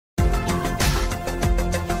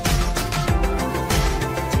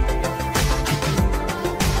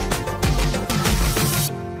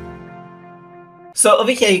So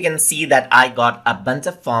over here, you can see that I got a bunch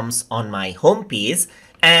of forms on my home page,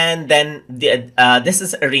 and then this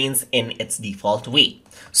is arranged in its default way.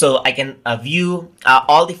 So I can view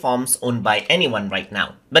all the forms owned by anyone right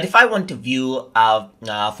now. But if I want to view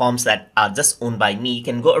forms that are just owned by me, you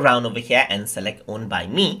can go around over here and select owned by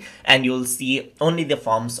me, and you'll see only the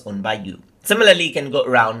forms owned by you. Similarly, you can go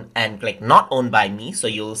around and click not owned by me, so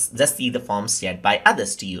you'll just see the forms shared by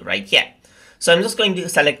others to you right here. So I'm just going to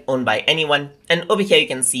select owned by anyone, and over here you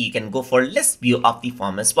can see you can go for list view of the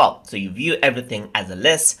form as well. So you view everything as a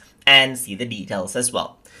list and see the details as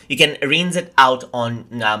well. You can arrange it out on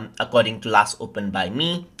according to last opened by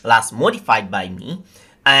me, last modified by me,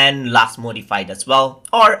 and last modified as well,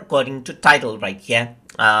 or according to title right here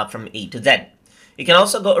from A to Z. You can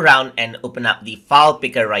also go around and open up the file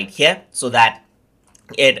picker right here so that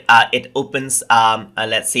it opens,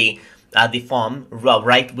 let's say, the form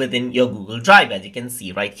right within your Google Drive, as you can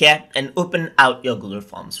see right here, and open out your Google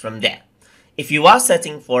Forms from there. If you are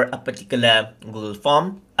searching for a particular Google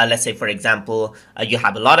form, let's say, for example, you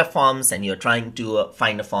have a lot of forms and you're trying to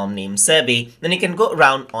find a form named survey, then you can go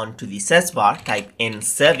around onto the search bar, type in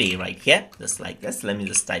survey right here, just like this. Let me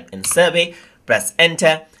just type in survey, press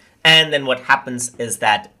enter, and then what happens is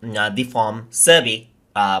that the form survey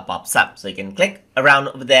pops up. So you can click around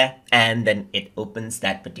over there and then it opens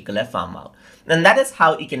that particular form out. And that is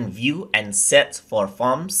how you can view and search for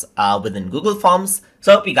forms within Google Forms.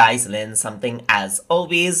 So I hope you guys learned something as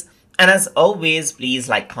always. And as always, please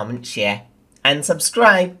like, comment, share, and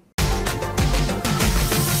subscribe.